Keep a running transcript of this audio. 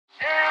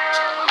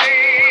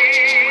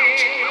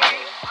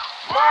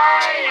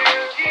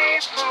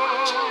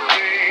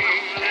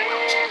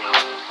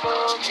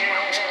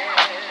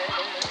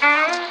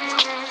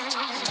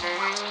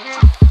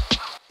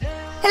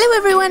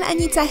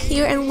Anita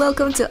here and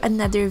welcome to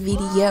another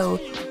video.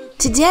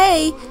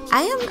 Today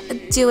I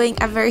am doing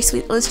a very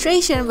sweet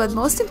illustration, but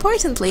most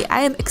importantly I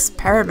am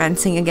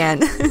experimenting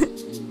again.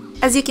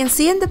 As you can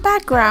see in the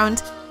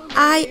background,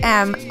 I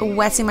am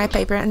wetting my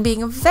paper and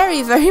being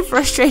very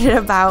frustrated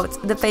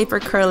about the paper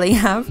curling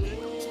up.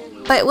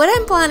 But what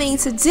I'm planning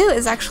to do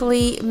is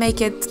actually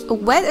make it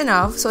wet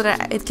enough so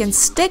that it can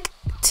stick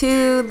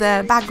to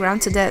the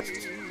background, to the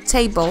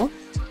table.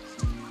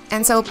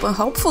 And so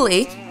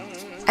hopefully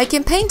I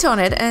can paint on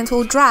it and it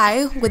will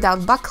dry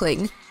without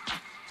buckling.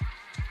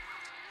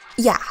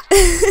 Yeah.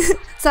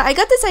 So I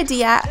got this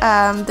idea,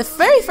 the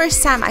very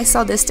first time I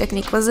saw this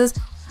technique was this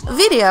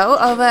video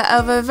of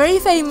a very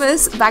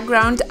famous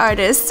background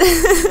artist,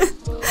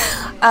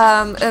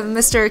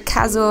 Mr.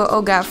 Kazuo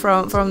Oga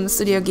from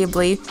Studio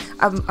Ghibli,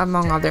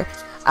 among other.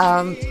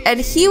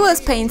 And he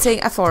was painting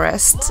a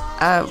forest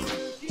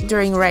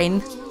during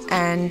rain,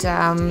 and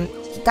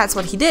that's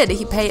what he did.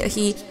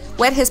 He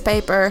wet his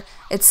paper,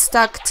 it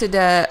stuck to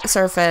the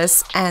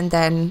surface, and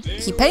then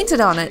he painted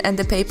on it, and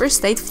the paper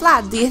stayed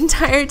flat the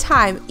entire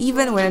time,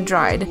 even when it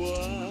dried.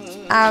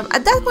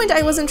 At that point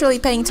I wasn't really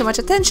paying too much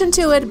attention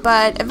to it,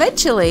 but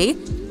eventually,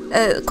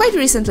 quite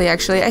recently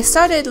actually, I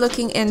started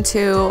looking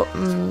into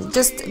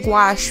just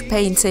gouache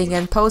painting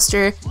and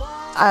poster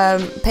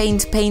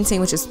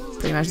painting, which is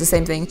pretty much the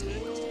same thing.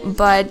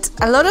 But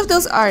a lot of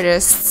those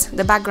artists,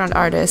 the background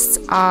artists,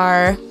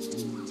 are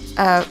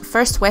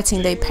first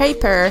wetting their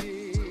paper,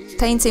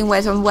 painting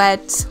wet on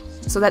wet,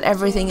 so that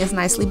everything is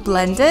nicely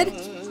blended,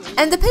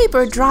 and the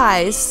paper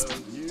dries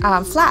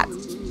flat.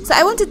 So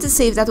I wanted to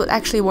see if that would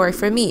actually work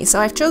for me. So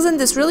I've chosen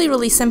this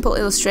really simple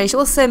illustration.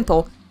 Well,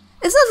 simple.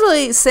 It's not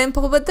really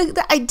simple, but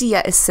the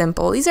idea is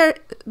simple. These are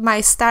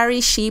my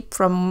starry sheep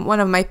from one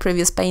of my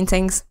previous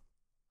paintings.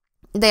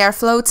 They are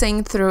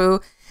floating through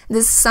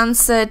this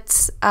sunset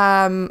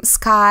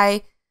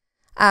sky.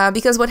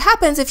 Because what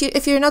happens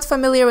if you're not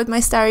familiar with my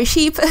starry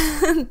sheep,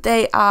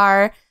 they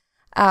are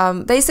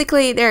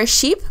basically they're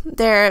sheep.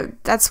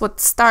 That's what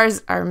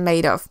stars are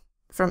made of,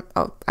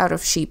 out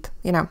of sheep,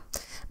 you know,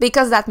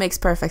 because that makes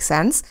perfect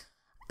sense.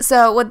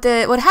 So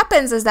what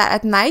happens is that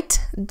at night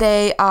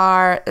they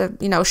are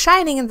you know,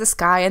 shining in the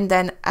sky, and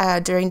then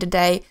during the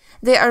day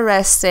they are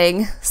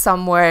resting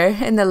somewhere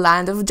in the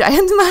land of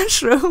giant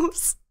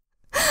mushrooms.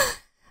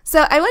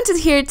 So I wanted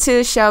here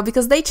to show,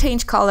 because they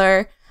change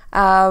color.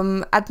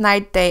 At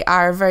night they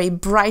are very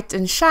bright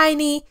and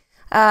shiny,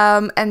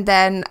 and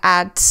then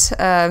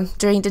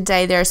during the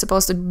day they're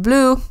supposed to be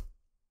blue.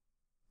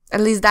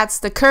 At least that's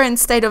the current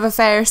state of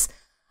affairs.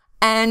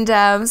 And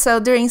so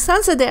during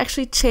sunset they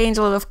actually change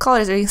a lot of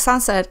colors. During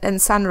sunset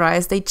and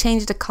sunrise they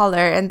change the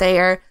color, and they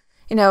are,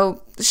 you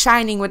know,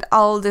 shining with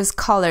all these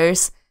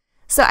colors.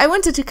 So I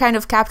wanted to kind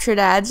of capture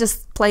that,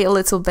 just play a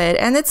little bit,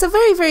 and it's a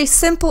very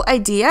simple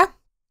idea.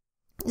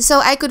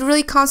 So I could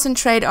really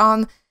concentrate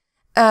on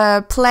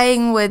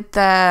playing with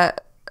the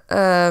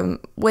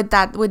with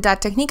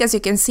that technique. As you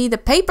can see, the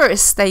paper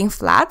is staying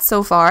flat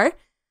so far,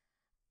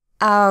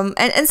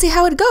 and see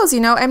how it goes.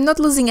 You know, I'm not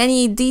losing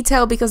any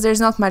detail because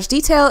there's not much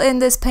detail in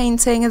this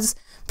painting. It's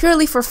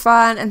purely for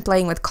fun and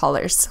playing with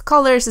colors.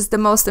 Colors is the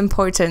most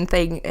important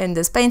thing in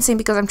this painting,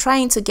 because I'm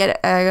trying to get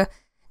a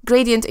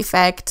gradient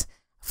effect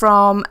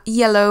from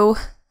yellow,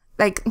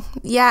 like,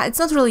 yeah, it's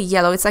not really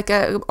yellow, it's like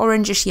a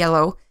orangish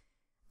yellow,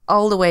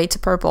 all the way to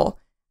purple.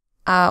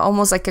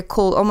 Almost like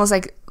almost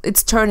like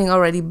it's turning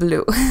already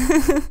blue.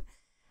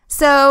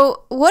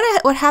 So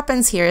what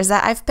happens here is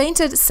that I've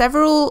painted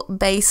several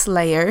base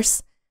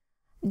layers,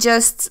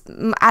 just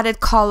added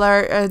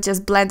color,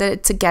 just blended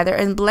it together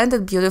and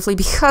blended beautifully,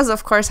 because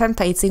of course I'm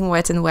painting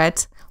wet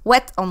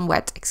on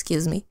wet,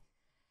 excuse me.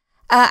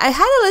 I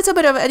had a little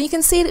bit of, and you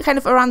can see it kind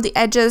of around the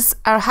edges,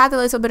 I had a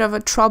little bit of a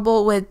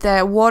trouble with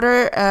the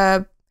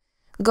water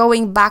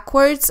going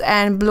backwards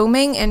and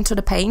blooming into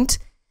the paint.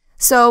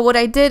 So what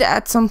I did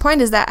at some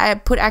point is that I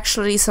put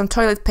actually some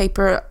toilet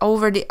paper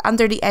under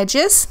the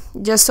edges,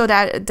 just so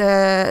that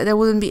there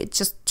wouldn't be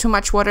just too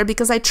much water,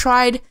 because I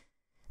tried,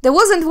 there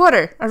wasn't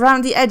water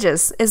around the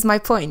edges, is my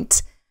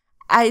point.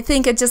 I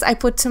think I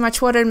put too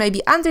much water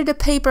maybe under the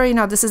paper. You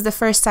know, this is the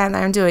first time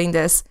I'm doing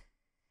this.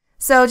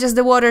 So just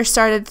the water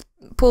started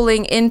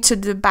pulling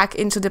back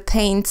into the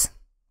paint.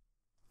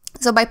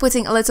 So by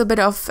putting a little bit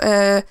of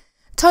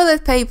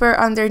toilet paper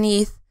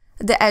underneath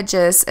the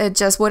edges,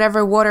 just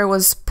whatever water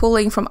was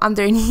pulling from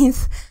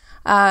underneath,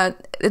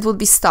 it would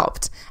be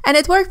stopped, and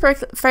it worked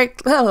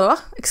perfectly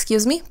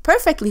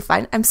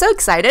fine. I'm so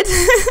excited.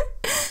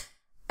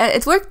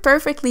 It worked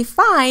perfectly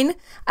fine.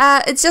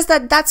 It's just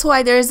that's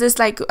why there's this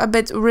like a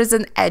bit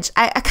risen edge.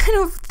 I kind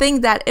of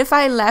think that if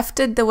I left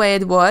it the way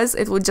it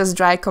would just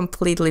dry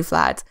completely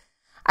flat.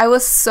 I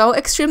was so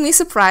extremely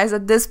surprised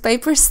that this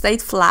paper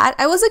stayed flat.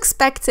 I was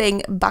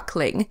expecting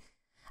buckling.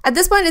 At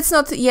this point, it's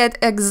not yet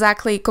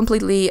exactly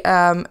completely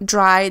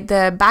dry.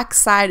 The back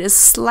side is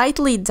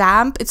slightly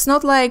damp. It's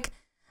not like,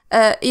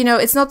 you know,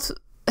 it's not.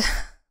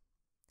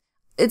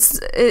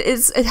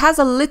 It has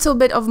a little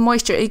bit of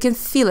moisture. You can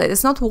feel it.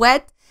 It's not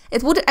wet. I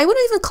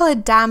wouldn't even call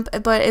it damp,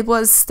 but it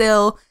was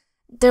still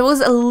there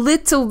was a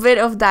little bit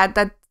of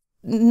that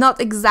not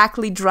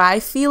exactly dry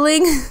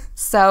feeling.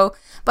 So,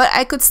 but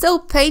I could still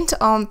paint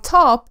on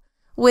top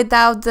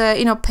without the,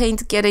 you know,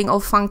 paint getting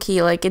all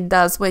funky like it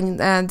does when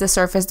the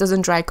surface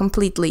doesn't dry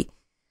completely.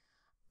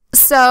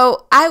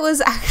 So I was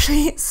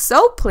actually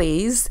so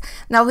pleased.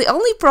 Now the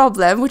only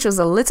problem, which was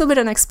a little bit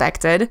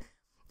unexpected,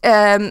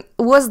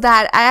 was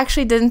that I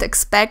actually didn't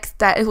expect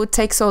that it would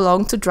take so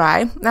long to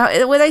dry.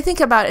 Now, when I think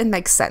about it, it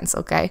makes sense,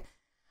 okay?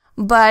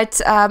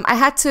 But I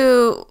had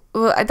to,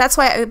 that's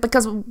why,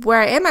 because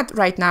where I am at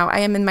right now, I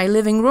am in my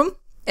living room.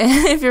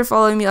 If you're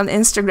following me on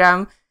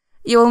Instagram,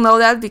 you will know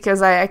that,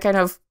 because I kind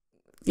of,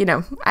 you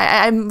know,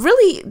 I'm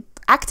really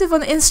active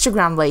on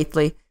Instagram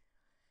lately.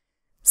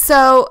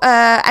 So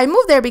I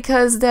moved there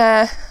because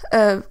the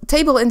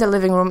table in the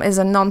living room is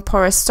a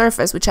non-porous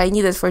surface, which I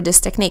needed for this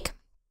technique.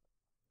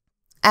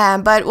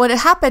 But what had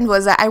happened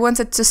was that I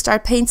wanted to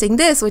start painting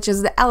this, which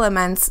is the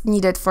elements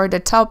needed for the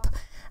top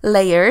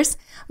layers,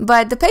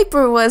 but the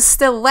paper was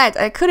still wet.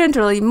 I couldn't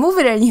really move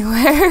it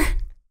anywhere.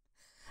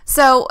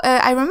 So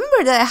I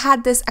remember that I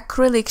had this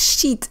acrylic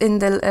sheet in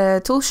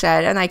the tool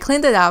shed, and I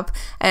cleaned it up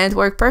and it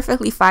worked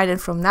perfectly fine. And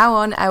from now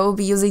on, I will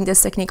be using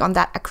this technique on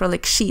that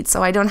acrylic sheet,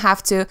 so I don't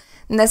have to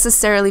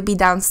necessarily be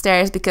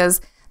downstairs,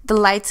 because the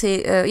light,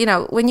 you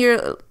know, when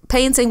you're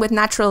painting with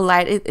natural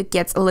light, it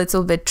gets a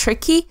little bit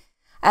tricky,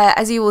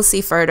 as you will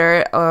see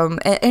further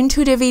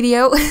into the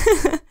video.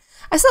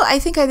 I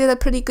think I did a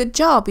pretty good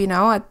job, you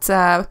know,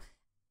 at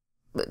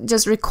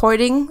just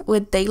recording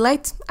with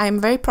daylight. I'm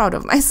very proud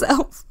of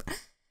myself.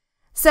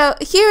 So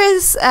here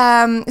is, so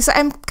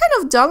I'm kind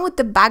of done with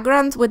the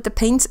background, with the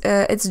paint.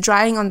 It's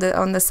drying on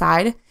the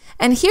side.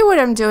 And here what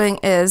I'm doing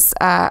is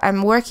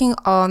I'm working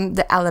on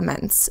the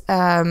elements.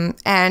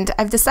 And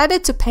I've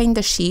decided to paint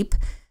the sheep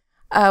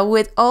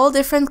with all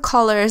different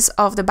colors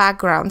of the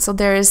background. So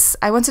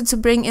I wanted to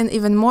bring in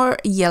even more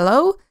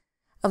yellow,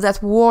 of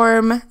that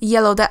warm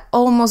yellow that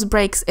almost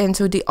breaks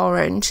into the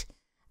orange.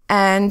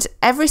 And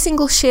every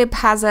single ship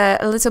has a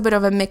little bit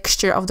of a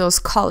mixture of those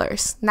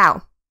colors.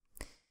 Now,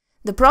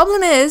 the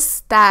problem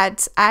is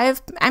that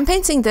I'm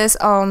painting this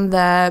on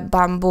the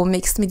bamboo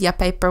mixed media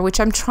paper, which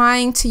I'm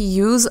trying to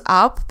use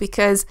up,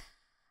 because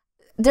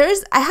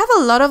I have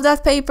a lot of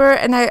that paper,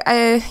 and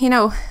I you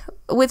know,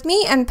 with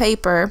me and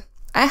paper,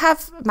 I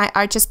have my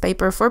Arteza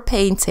paper for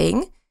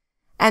painting,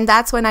 and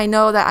that's when I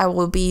know that I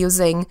will be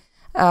using,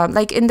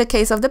 like in the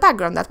case of the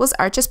background, that was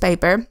Arteza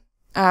paper,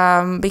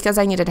 because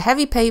I needed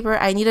heavy paper.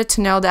 I needed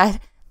to know that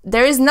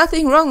there is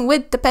nothing wrong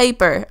with the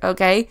paper,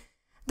 okay?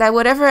 That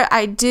whatever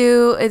I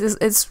do,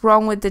 it's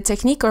wrong with the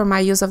technique or my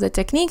use of the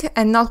technique,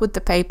 and not with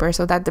the paper,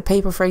 so that the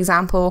paper, for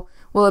example,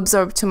 will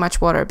absorb too much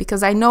water,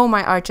 because I know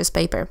my Arteza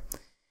paper.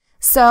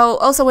 So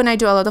also when I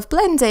do a lot of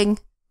blending,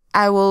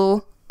 I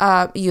will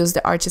use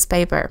the Arteza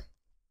paper.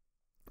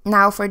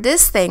 Now for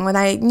this thing, when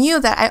I knew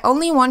that I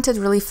only wanted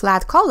really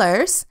flat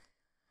colors,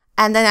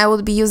 and then I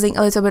would be using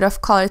a little bit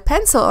of colored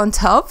pencil on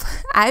top,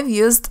 I've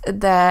used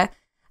the,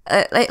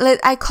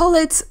 I call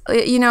it,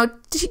 you know,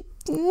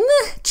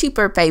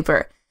 cheaper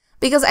paper,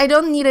 because I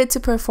don't need it to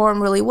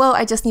perform really well.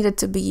 I just need it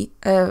to be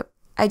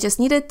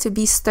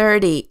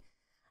sturdy.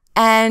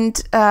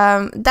 And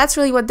that's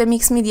really what the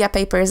mixed media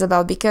paper is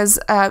about, because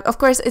of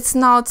course it's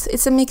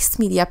a mixed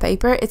media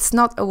paper, it's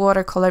not a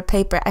watercolor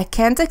paper. I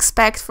can't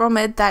expect from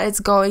it that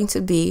it's going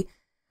to be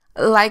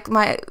like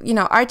my, you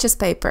know, Arteza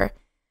paper.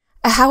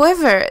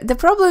 However, the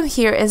problem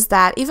here is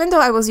that even though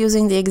I was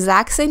using the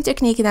exact same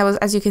technique, and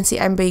as you can see,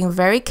 I'm being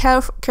very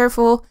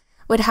careful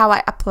with how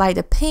I apply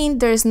the paint.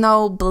 There's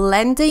no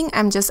blending.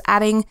 I'm just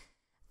adding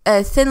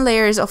thin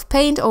layers of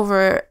paint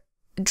over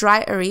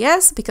dry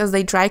areas, because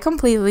they dry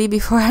completely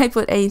before I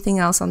put anything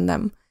else on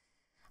them.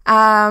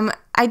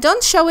 I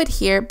don't show it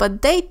here,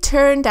 but they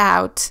turned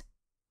out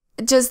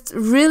just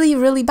really,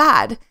 really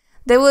bad.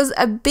 There was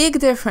a big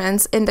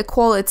difference in the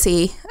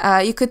quality.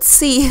 You could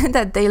see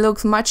that they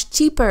looked much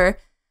cheaper,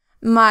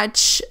 they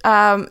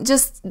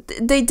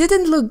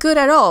didn't look good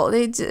at all.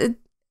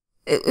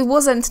 It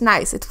wasn't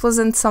nice. It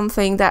wasn't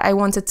something that I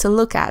wanted to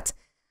look at.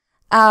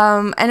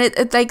 And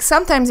it like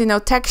sometimes, you know,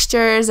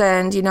 textures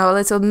and, you know, a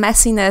little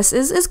messiness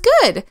is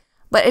good.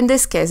 But in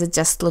this case, it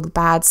just looked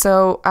bad.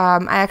 So I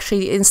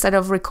actually, instead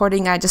of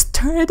recording, I just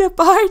turned it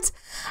apart.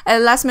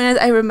 And last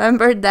minute, I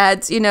remembered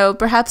that, you know,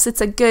 perhaps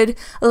it's a good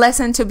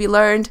lesson to be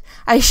learned.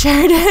 I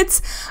shared it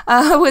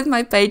with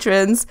my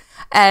patrons.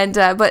 And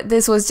but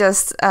this was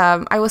just,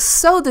 I was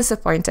so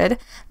disappointed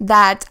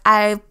that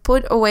I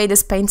put away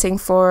this painting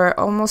for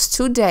almost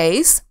 2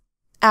 days,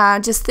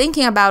 just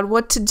thinking about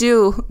what to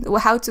do,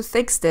 how to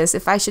fix this,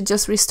 if I should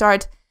just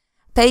restart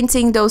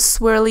painting those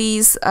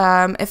swirlies,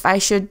 if I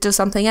should do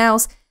something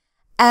else.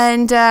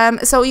 And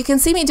so you can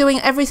see me doing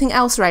everything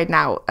else right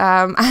now.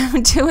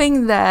 I'm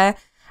doing the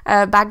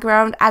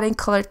background, adding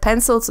colored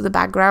pencil to the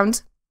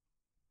background.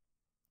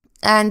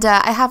 And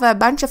I have a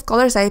bunch of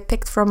colors I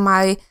picked from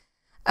my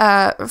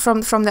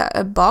from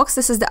the box.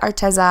 This is the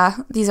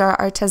Arteza. These are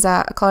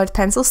Arteza colored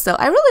pencils still.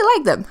 I really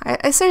like them.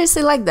 I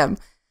seriously like them.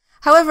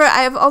 However,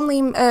 I have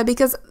only,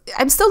 because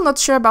I'm still not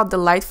sure about the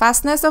light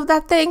fastness of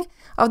that thing,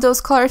 of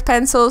those colored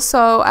pencils,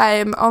 so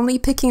I'm only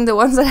picking the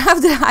ones that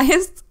have the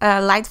highest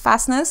light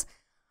fastness.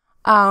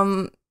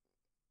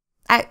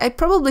 I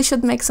probably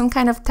should make some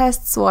kind of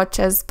test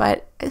swatches,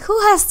 but who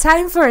has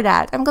time for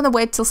that? I'm gonna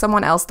wait till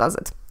someone else does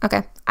it.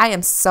 Okay, I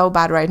am so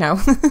bad right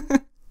now.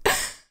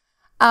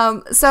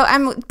 So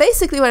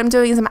basically what I'm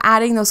doing is I'm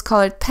adding those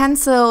colored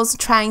pencils,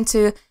 trying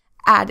to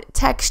add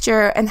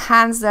texture,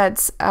 enhance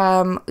that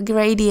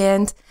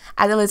gradient,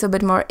 add a little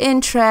bit more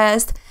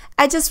interest.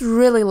 I just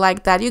really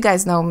like that. You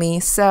guys know me,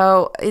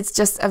 so it's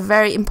just a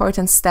very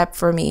important step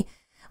for me.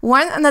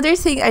 Another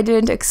thing I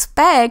didn't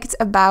expect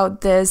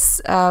about this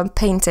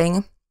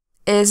painting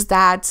is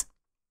that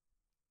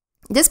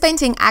this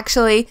painting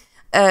actually,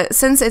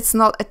 since it's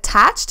not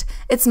attached,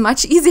 it's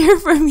much easier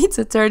for me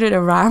to turn it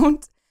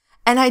around.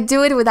 And I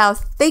do it without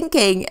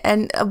thinking.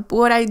 And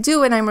what I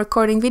do when I'm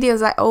recording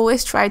videos, I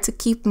always try to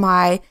keep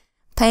my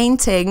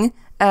painting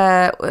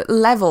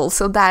level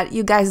so that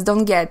you guys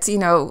don't get, you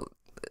know,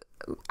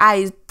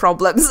 eye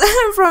problems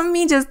from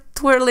me just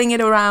twirling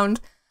it around.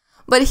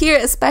 But here,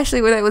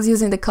 especially when I was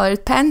using the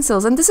colored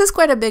pencils, and this is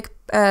quite a big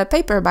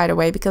paper, by the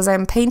way, because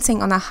I'm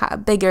painting on a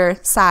bigger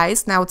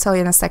size. Now I'll tell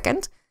you in a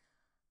second.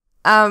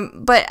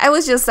 But I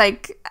was just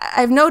like,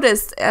 I've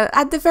noticed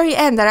at the very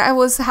end that I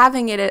was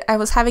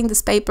having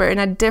this paper in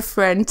a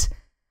different,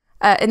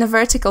 in a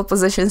vertical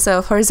position,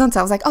 so horizontal.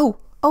 I was like, oh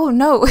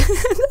no,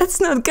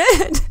 that's not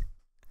good.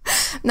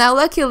 Now,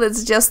 luckily,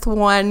 it's just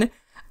one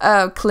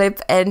clip,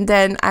 and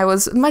then I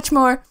was much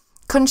more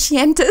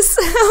conscientious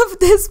of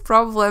this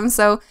problem.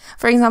 So,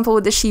 for example,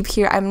 with the sheep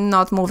here, I'm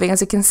not moving. As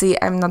you can see,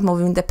 I'm not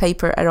moving the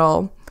paper at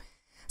all.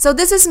 So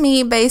this is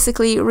me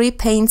basically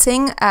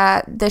repainting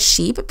the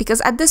sheep, because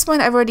at this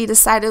point I've already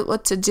decided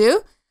what to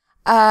do.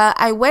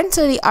 I went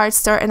to the art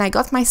store and I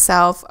got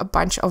myself a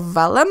bunch of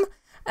vellum.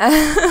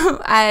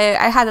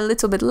 I had a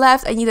little bit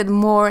left. I needed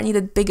more, I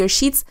needed bigger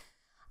sheets.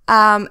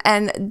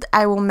 And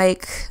I will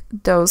make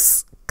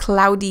those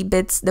cloudy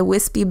bits, the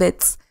wispy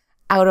bits,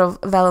 out of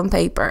vellum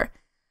paper.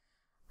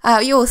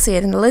 You will see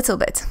it in a little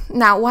bit.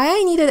 Now, why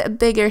I needed a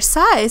bigger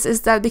size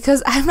is that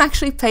because I'm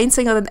actually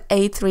painting on an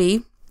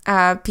A3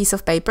 piece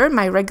of paper.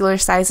 My regular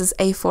size is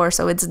A4,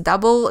 so it's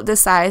double the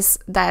size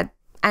that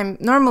I'm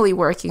normally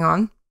working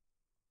on.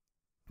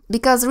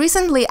 Because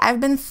recently I've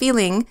been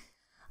feeling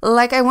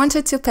like I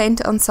wanted to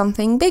paint on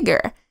something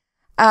bigger.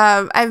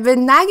 I've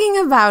been nagging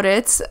about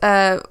it,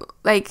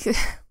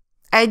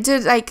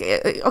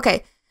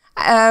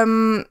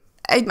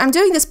 I'm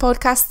doing this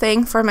podcast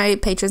thing for my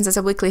patrons as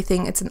a weekly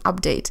thing. It's an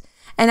update.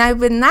 And I've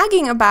been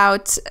nagging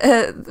about,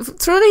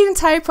 through the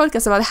entire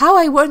podcast, about how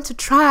I want to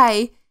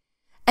try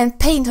and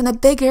paint on a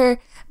bigger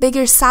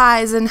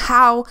size, and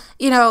how,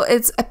 you know,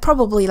 it's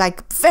probably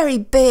like very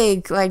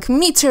big, like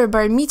meter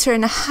by meter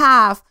and a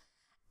half.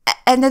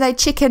 And then I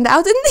chickened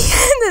out in the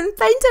end and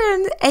painted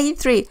an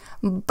A3.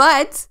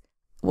 But,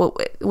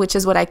 which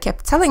is what I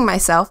kept telling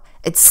myself,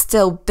 it's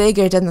still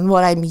bigger than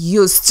what I'm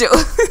used to.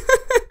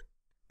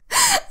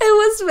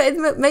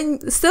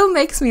 It still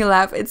makes me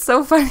laugh. It's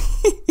so funny.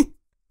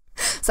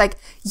 It's like,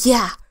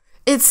 yeah,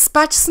 it's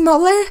much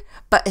smaller,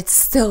 but it's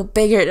still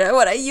bigger than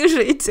what I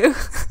usually do.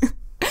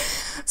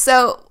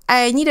 So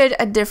I needed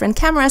a different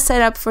camera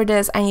setup for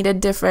this. I needed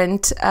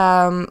different,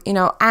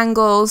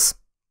 angles.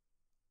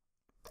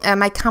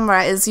 My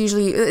camera is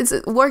usually,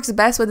 it works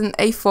best with an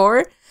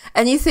A4.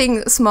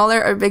 Anything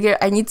smaller or bigger,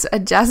 I need to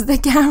adjust the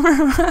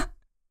camera.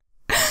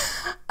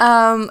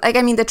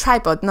 The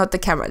tripod, not the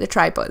camera, the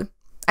tripod.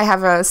 I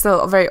have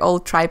still a very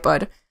old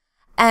tripod.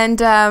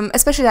 And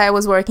especially that I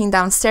was working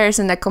downstairs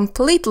in a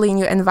completely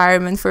new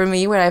environment for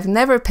me, where I've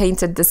never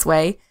painted this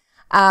way.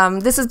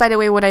 This is, by the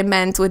way, what I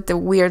meant with the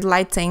weird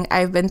lighting.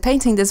 I've been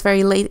painting this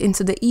very late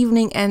into the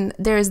evening, and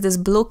there is this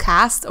blue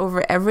cast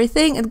over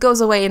everything. It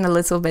goes away in a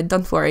little bit,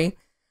 don't worry.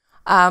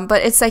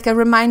 But it's like a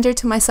reminder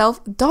to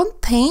myself,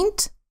 don't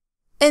paint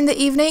in the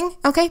evening,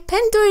 okay?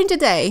 Paint during the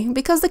day,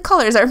 because the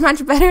colors are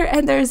much better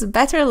and there's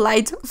better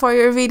light for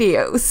your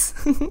videos.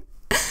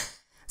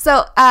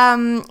 So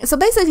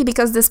basically,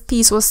 because this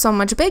piece was so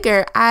much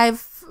bigger,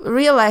 I've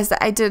realized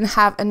that I didn't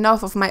have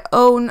enough of my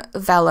own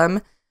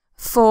vellum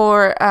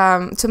for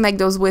to make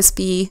those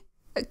wispy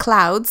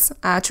clouds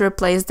to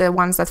replace the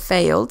ones that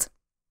failed.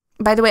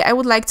 By the way, I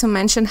would like to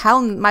mention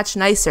how much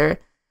nicer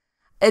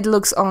it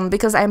looks on,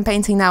 because I'm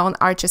painting now on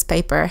Arteza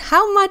paper.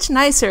 How much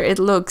nicer it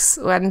looks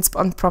when it's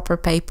on proper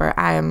paper.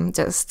 I am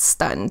just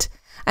stunned.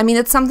 I mean,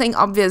 it's something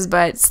obvious,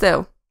 but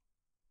still,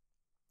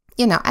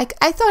 you know, I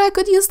thought I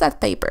could use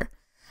that paper.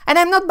 And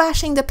I'm not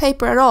bashing the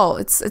paper at all.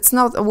 It's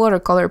not a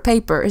watercolor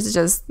paper. It's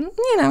just,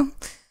 you know.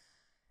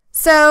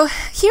 So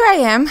here I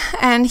am,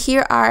 and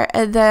here are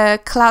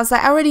the clouds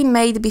I already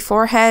made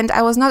beforehand.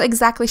 I was not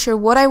exactly sure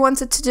what I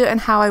wanted to do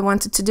and how I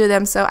wanted to do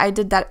them, so I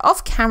did that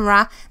off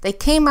camera. They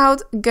came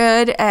out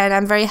good, and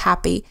I'm very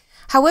happy.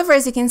 However,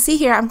 as you can see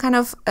here, I'm kind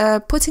of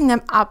putting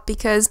them up,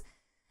 because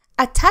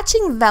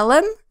attaching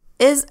vellum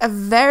is a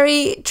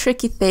very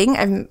tricky thing.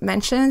 I've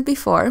mentioned it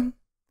before.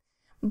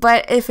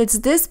 But if it's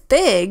this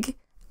big,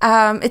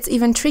 it's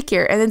even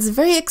trickier, and it's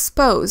very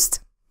exposed.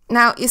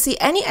 Now, you see,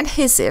 any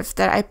adhesive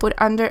that I put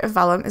under a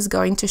vellum is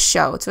going to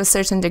show to a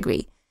certain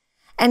degree.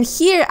 And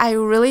here I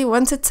really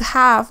wanted to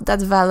have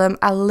that vellum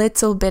a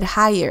little bit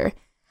higher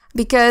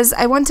because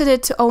I wanted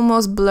it to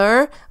almost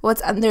blur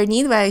what's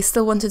underneath, but I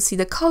still wanted to see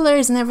the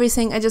colors and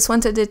everything. I just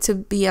wanted it to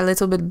be a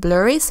little bit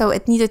blurry, so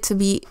it needed to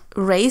be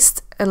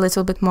raised a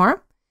little bit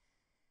more.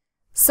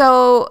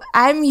 So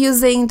I'm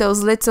using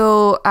those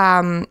little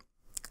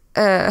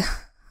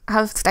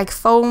like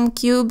foam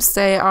cubes.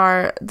 They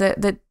are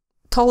the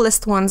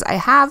tallest ones I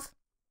have,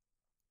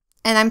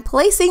 and I'm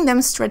placing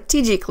them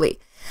strategically.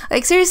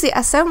 Like seriously,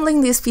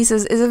 assembling these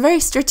pieces is a very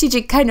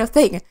strategic kind of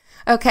thing.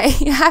 Okay,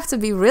 you have to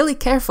be really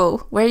careful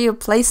where you're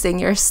placing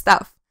your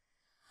stuff.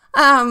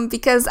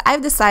 Because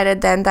I've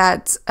decided then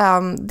that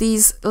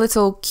these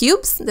little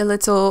cubes, the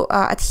little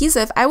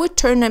adhesive, I would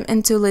turn them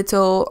into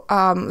little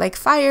like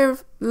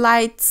fireflies,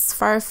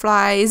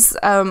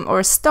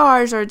 or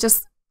stars, or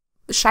just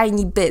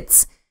shiny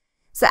bits.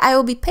 So I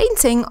will be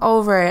painting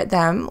over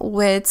them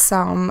with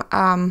some,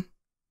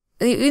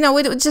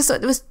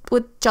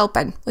 with gel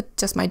pen, with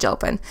just my gel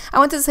pen. I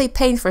wanted to say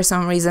paint for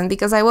some reason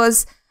because I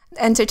was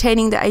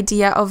entertaining the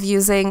idea of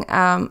using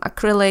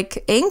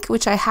acrylic ink,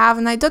 which I have,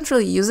 and I don't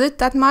really use it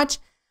that much,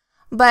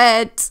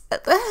 but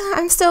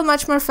I'm still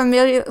much more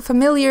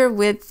familiar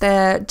with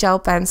the gel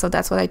pen, so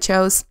that's what I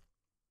chose.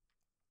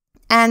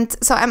 And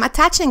so I'm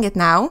attaching it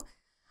now,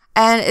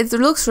 and it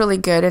looks really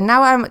good. And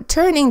now I'm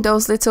turning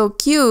those little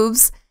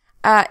cubes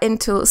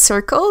into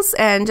circles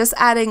and just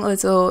adding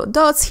little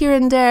dots here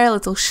and there,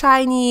 little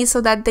shiny, so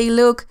that they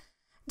look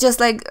just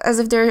like as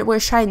if they were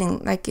shining,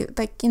 like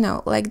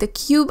the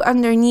cube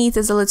underneath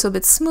is a little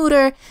bit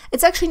smoother.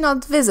 It's actually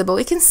not visible.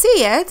 You can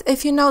see it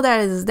if you know that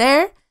it is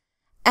there,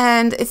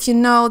 and if you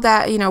know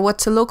that, what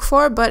to look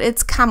for, but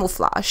it's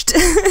camouflaged.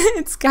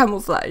 It's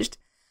camouflaged.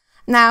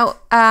 Now,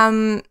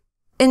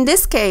 in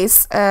this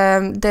case,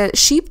 the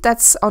sheep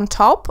that's on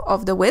top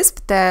of the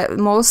wisp, the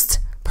most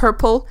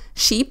purple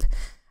sheep,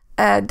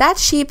 that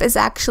sheep is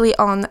actually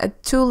on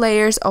 2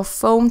 layers of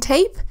foam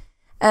tape.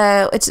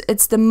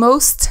 It's the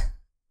most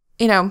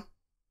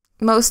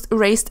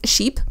raised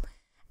sheep,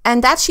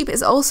 and that sheep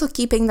is also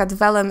keeping that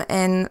vellum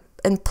in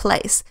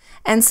place.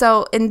 And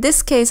so in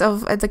this case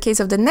of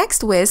the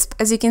next wisp,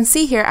 as you can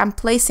see here, I'm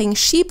placing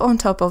sheep on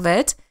top of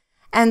it,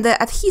 and the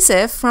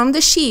adhesive from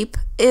the sheep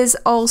is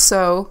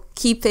also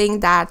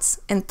keeping that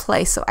in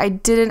place. So I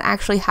didn't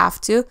actually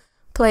have to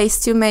place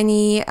too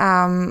many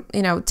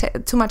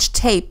too much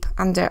tape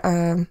under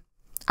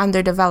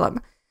the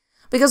vellum,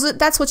 because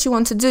that's what you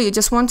want to do. You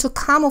just want to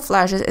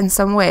camouflage it in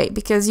some way,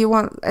 because you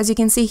want, as you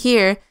can see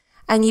here,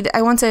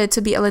 I wanted it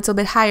to be a little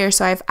bit higher,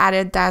 so I've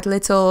added that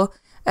little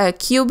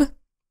cube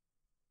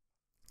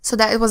so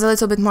that it was a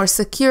little bit more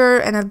secure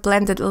and it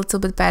blended a little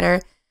bit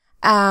better.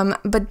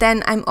 But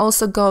then I'm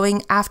also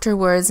going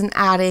afterwards and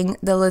adding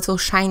the little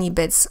shiny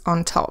bits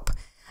on top.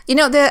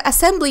 The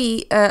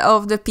assembly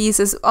of the piece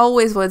is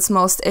always what's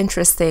most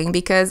interesting,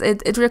 because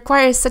it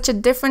requires such a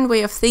different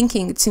way of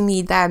thinking to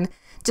me than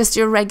just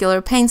your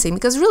regular painting,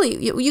 because really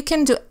you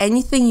can do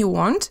anything you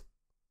want.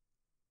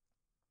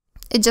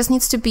 It just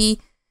needs to be,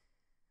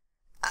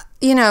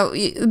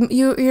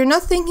 you're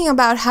not thinking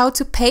about how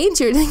to paint,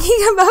 you're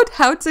thinking about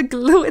how to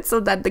glue it so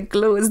that the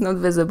glue is not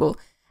visible.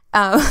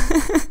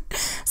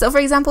 So for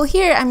example,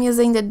 here I'm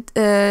using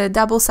the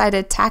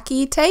double-sided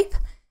tacky tape.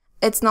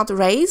 It's not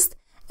raised,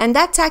 and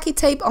that tacky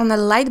tape on a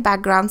light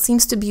background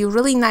seems to be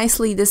really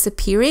nicely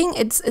disappearing.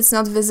 It's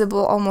not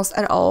visible almost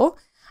at all.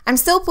 I'm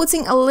still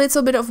putting a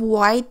little bit of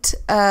white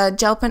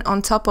gel pen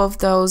on top of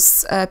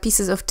those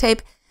pieces of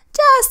tape,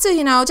 just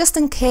to, just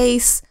in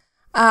case.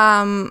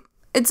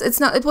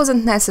 It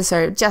wasn't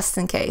necessary, just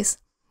in case.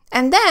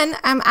 And then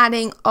I'm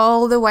adding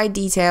all the white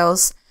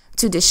details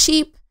to the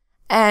sheep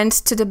and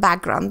to the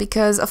background,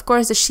 because of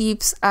course the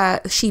sheep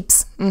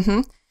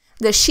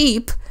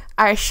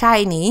are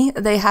shiny.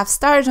 They have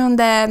stars on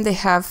them. They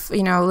have,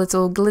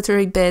 little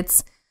glittery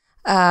bits.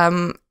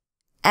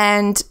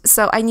 And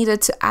so I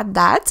needed to add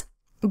that.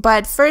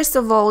 But first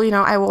of all,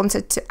 I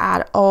wanted to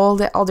add all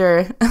the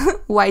other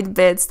white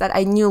bits that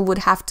I knew would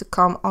have to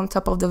come on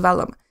top of the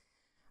vellum,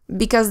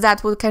 because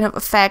that would kind of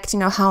affect,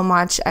 how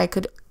much I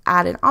could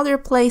add in other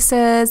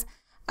places,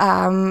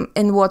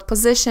 in what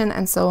position,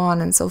 and so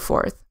on and so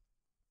forth.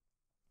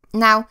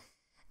 Now,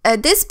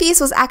 this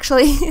piece was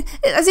actually,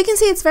 as you can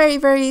see, it's very,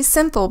 very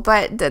simple,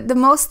 but the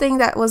most thing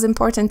that was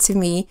important to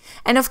me,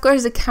 and of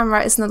course the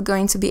camera is not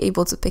going to be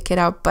able to pick it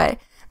up, but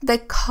the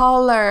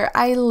color,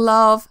 I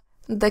love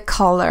the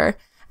color.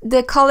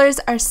 The colors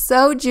are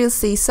so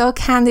juicy, so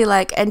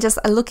candy-like, and just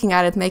looking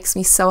at it makes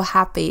me so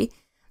happy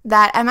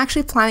that I'm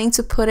actually planning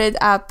to put it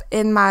up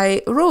in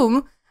my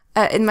room,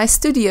 in my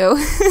studio,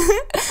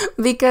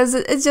 because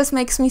it just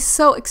makes me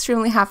so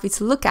extremely happy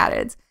to look at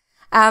it.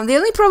 The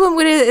only problem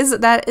with it is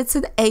that it's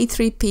an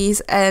A3 piece,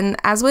 and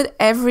as with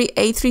every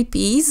A3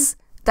 piece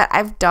that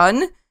I've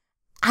done,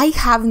 I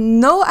have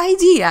no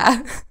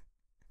idea.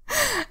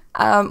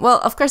 Well,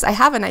 of course I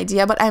have an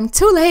idea, but I'm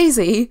too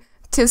lazy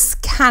to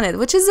scan it,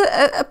 which is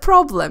a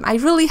problem. I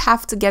really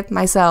have to get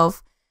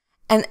myself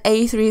an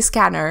A3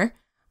 scanner,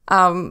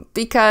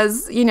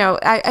 because, you know,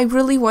 I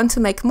really want to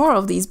make more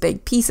of these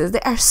big pieces. They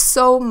are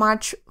so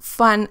much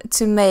fun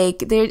to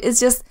make.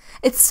 It's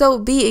so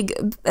big,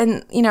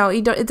 and, you know,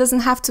 it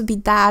doesn't have to be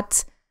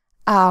that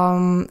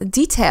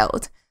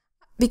detailed.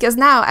 Because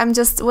now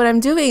what I'm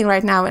doing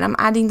right now, and I'm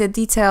adding the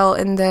detail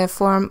in the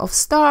form of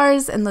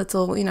stars and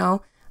little, you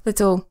know,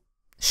 little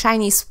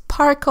shiny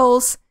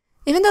sparkles,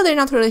 even though they're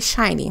not really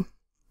shiny.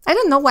 I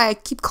don't know why I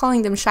keep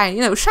calling them shiny.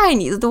 You know,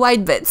 shiny is the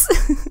white bits.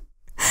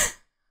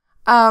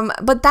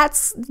 But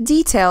that's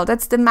detail,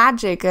 that's the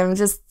magic. I'm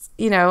just,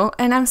 you know,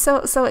 and I'm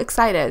so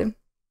excited.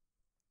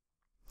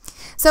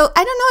 So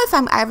I don't know if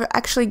I'm ever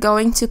actually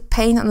going to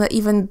paint on an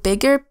even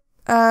bigger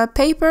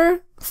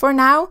paper for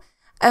now.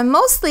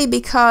 Mostly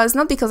because,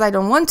 not because I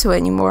don't want to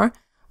anymore,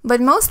 but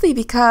mostly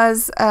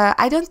because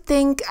I don't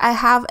think I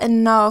have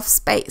enough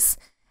space.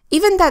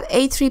 Even that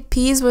A3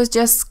 piece was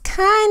just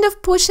kind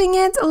of pushing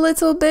it a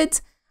little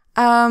bit.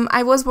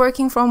 I was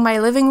working from my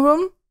living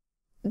room.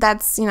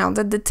 That's, you know,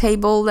 the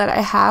table that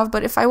I have.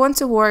 But if I want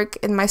to work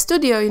in my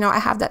studio, you know, I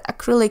have that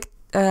acrylic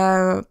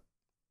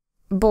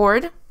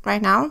board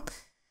right now.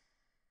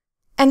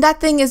 And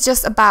that thing is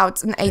just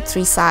about an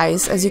A3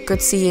 size, as you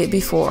could see it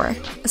before.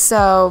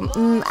 So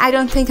I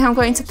don't think I'm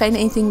going to paint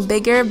anything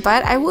bigger,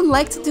 but I would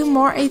like to do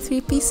more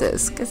A3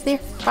 pieces because they're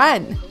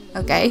fun,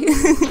 okay?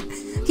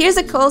 Here's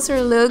a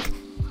closer look.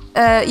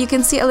 You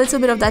can see a little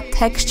bit of that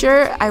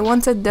texture. I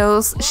wanted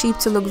those sheep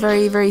to look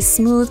very, very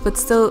smooth, but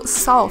still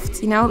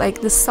soft, you know,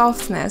 like the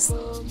softness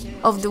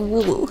of the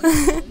wool.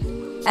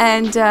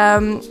 And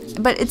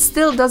but it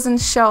still doesn't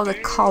show the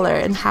color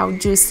and how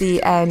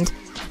juicy and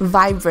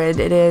vibrant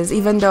it is,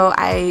 even though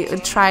I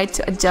tried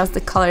to adjust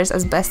the colors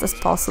as best as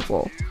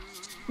possible.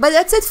 But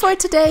that's it for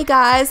today,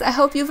 guys. I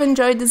hope you've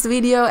enjoyed this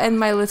video and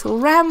my little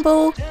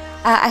ramble.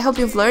 I hope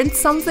you've learned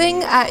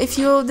something. If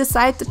you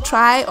decide to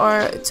try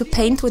or to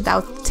paint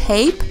without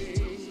tape,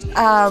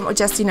 or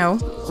just, you know,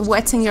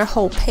 wetting your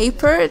whole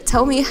paper,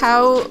 tell me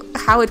how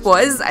it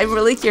was. I'm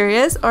really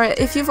curious. Or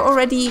if you've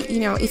already, you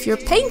know, if you're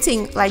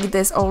painting like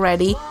this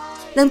already,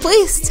 then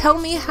please tell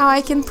me how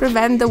I can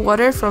prevent the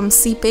water from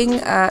seeping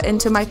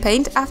into my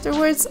paint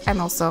afterwards. And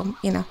also,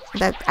 you know,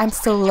 that I'm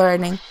still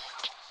learning.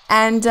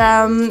 And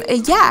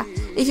yeah,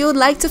 if you would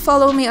like to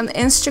follow me on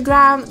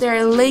Instagram, there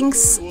are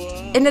links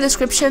in the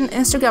description.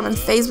 Instagram and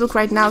Facebook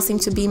right now seem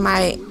to be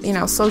my, you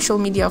know, social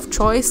media of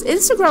choice.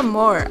 Instagram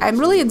more. I'm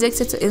really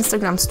addicted to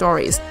Instagram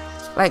stories,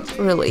 like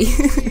really.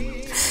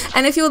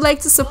 And if you would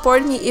like to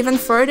support me even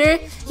further,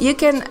 you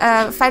can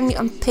find me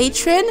on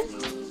Patreon.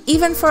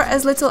 Even for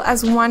as little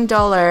as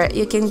 $1,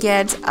 you can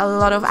get a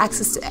lot of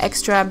access to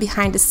extra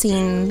behind the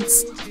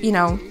scenes, you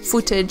know,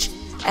 footage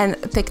and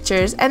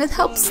pictures, and it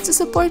helps to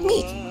support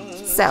me.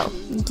 So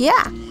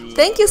yeah,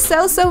 thank you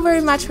so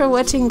very much for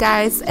watching,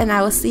 guys, and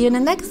I will see you in the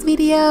next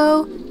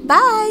video.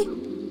 Bye!